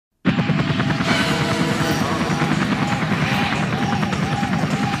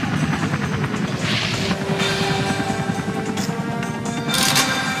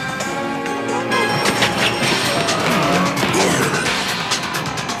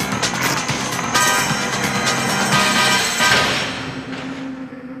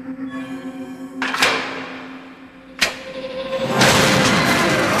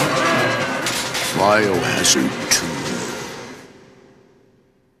Listen to.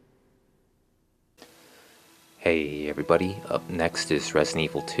 Hey everybody, up next is Resident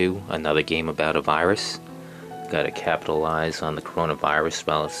Evil 2, another game about a virus. Gotta capitalize on the coronavirus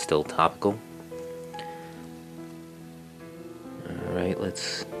while it's still topical. Alright,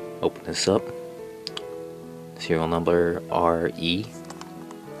 let's open this up. Serial number RE.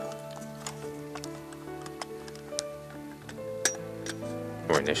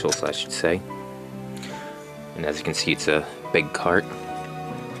 Or initials, I should say. And as you can see, it's a big cart.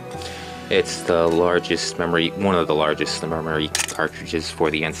 It's the largest memory, one of the largest memory cartridges for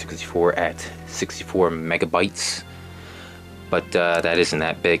the N64 at 64 megabytes. But that isn't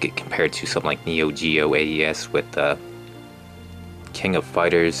that big compared to something like Neo Geo AES with King of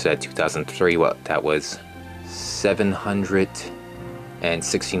Fighters 2003. What that was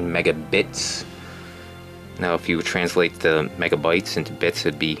 716 megabits. Now, if you translate the megabytes into bits,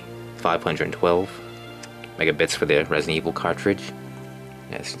 it'd be 512 megabits for the Resident Evil cartridge.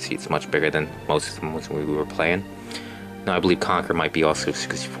 As you can see, it's much bigger than most of them when we were playing. Now, I believe Conquer might be also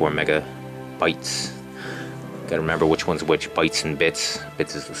 64 megabytes. Gotta remember which one's which, bytes and bits.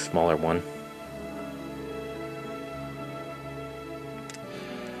 Bits is the smaller one.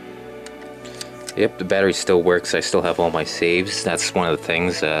 Yep, the battery still works. I still have all my saves. That's one of the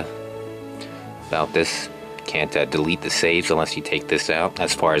things about this. Can't delete the saves unless you take this out,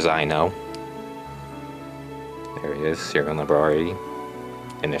 as far as I know. There he is, serial number already.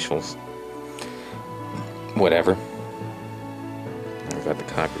 Initials. Whatever. I've got the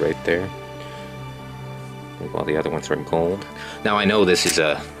copyright there. All the other ones are in gold. Now I know this is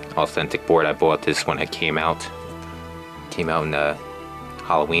a authentic board. I bought this when it came out. Came out in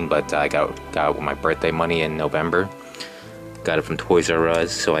Halloween, but I got it with my birthday money in November. Got it from Toys R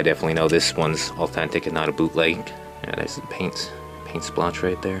Us, so I definitely know this one's authentic and not a bootleg. Yeah, there's the paint splotch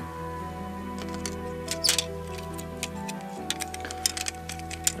right there.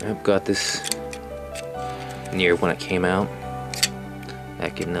 I've got this near when it came out,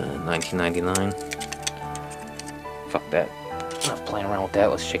 back in 1999. Fuck that. I'm not playing around with that.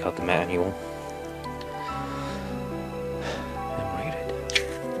 Let's check out the manual. I'm rated.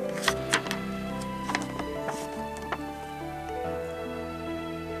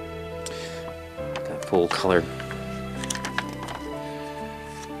 Got full color.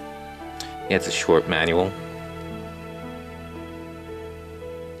 Yeah, it's a short manual.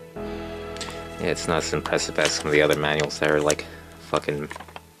 Yeah, it's not as impressive as some of the other manuals that are like fucking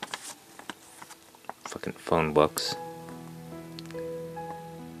phone books.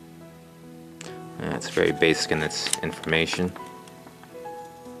 Yeah, it's very basic in its information.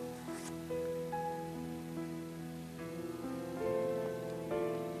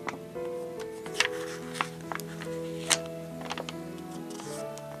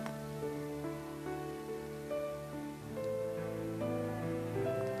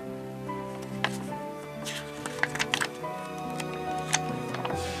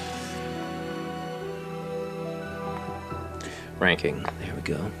 Ranking. There we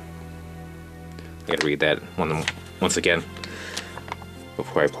go. I gotta read that once again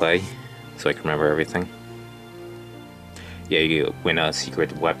before I play, so I can remember everything. Yeah, you win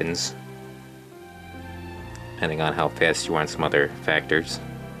secret weapons, depending on how fast you are and some other factors.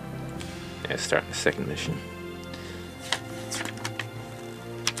 Yeah, start the second mission.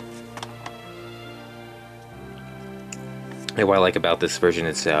 And what I like about this version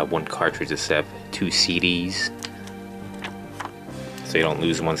is one cartridge instead of 2 CDs. So you don't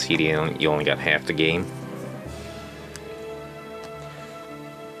lose one CD and you only got half the game.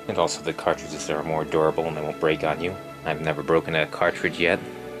 And also the cartridges are more durable and they won't break on you. I've never broken a cartridge yet,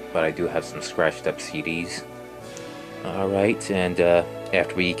 but I do have some scratched up CDs. Alright, and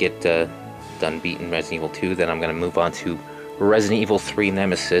after we get done beating Resident Evil 2, then I'm going to move on to Resident Evil 3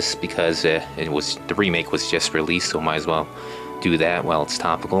 Nemesis, because the remake was just released, so might as well do that while it's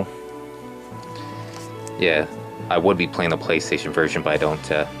topical. Yeah. I would be playing the PlayStation version, but I don't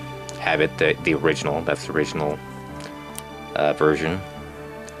have it, the original. That's the original version.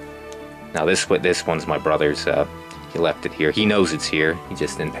 Now this one's my brother's. He left it here. He knows it's here. He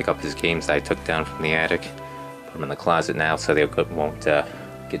just didn't pick up his games that I took down from the attic. Put them in the closet now so they won't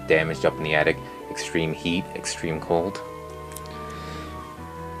get damaged up in the attic. Extreme heat, extreme cold.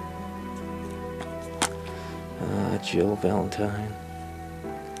 Jill Valentine.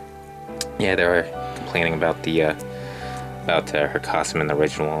 Yeah, they're complaining about the her costume in the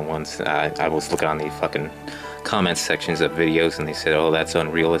original ones. I was looking on the fucking comment sections of videos and they said, oh, that's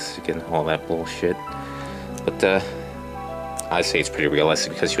unrealistic and all that bullshit. But I say it's pretty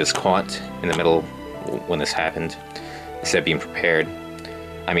realistic because she was caught in the middle when this happened instead of being prepared.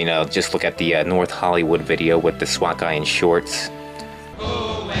 I mean, just look at the North Hollywood video with the SWAT guy in shorts.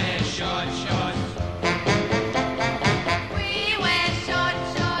 Who wears short shorts? We wear short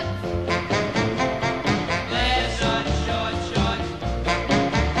shorts. Wear short shorts.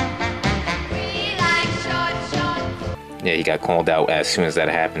 We like short shorts. Yeah, he got called out as soon as that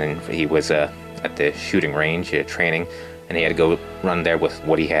happened, and he was at the shooting range training, and he had to go run there with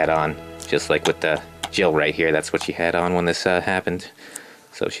what he had on, just like with Jill right here. That's what she had on when this happened,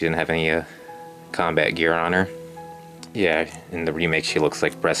 so she didn't have any combat gear on her. Yeah, in the remake she looks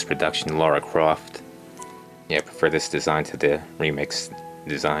like breast reduction Lara Croft. Yeah, I prefer this design to the remix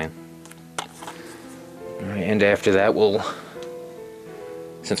design. Alright, and after that we'll,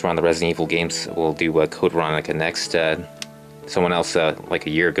 since we're on the Resident Evil games, we'll do Code Veronica next. Someone else like a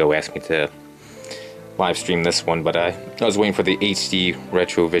year ago asked me to live stream this one, but I was waiting for the HD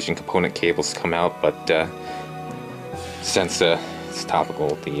Retrovision component cables to come out, but since it's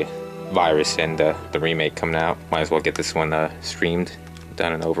topical, the virus and the remake coming out, might as well get this one streamed,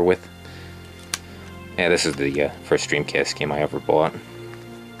 done and over with. Yeah, this is the first Dreamcast game I ever bought.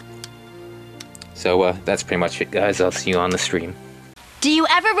 So that's pretty much it, guys. I'll see you on the stream. Do you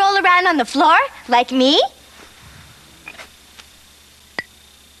ever roll around on the floor, like me?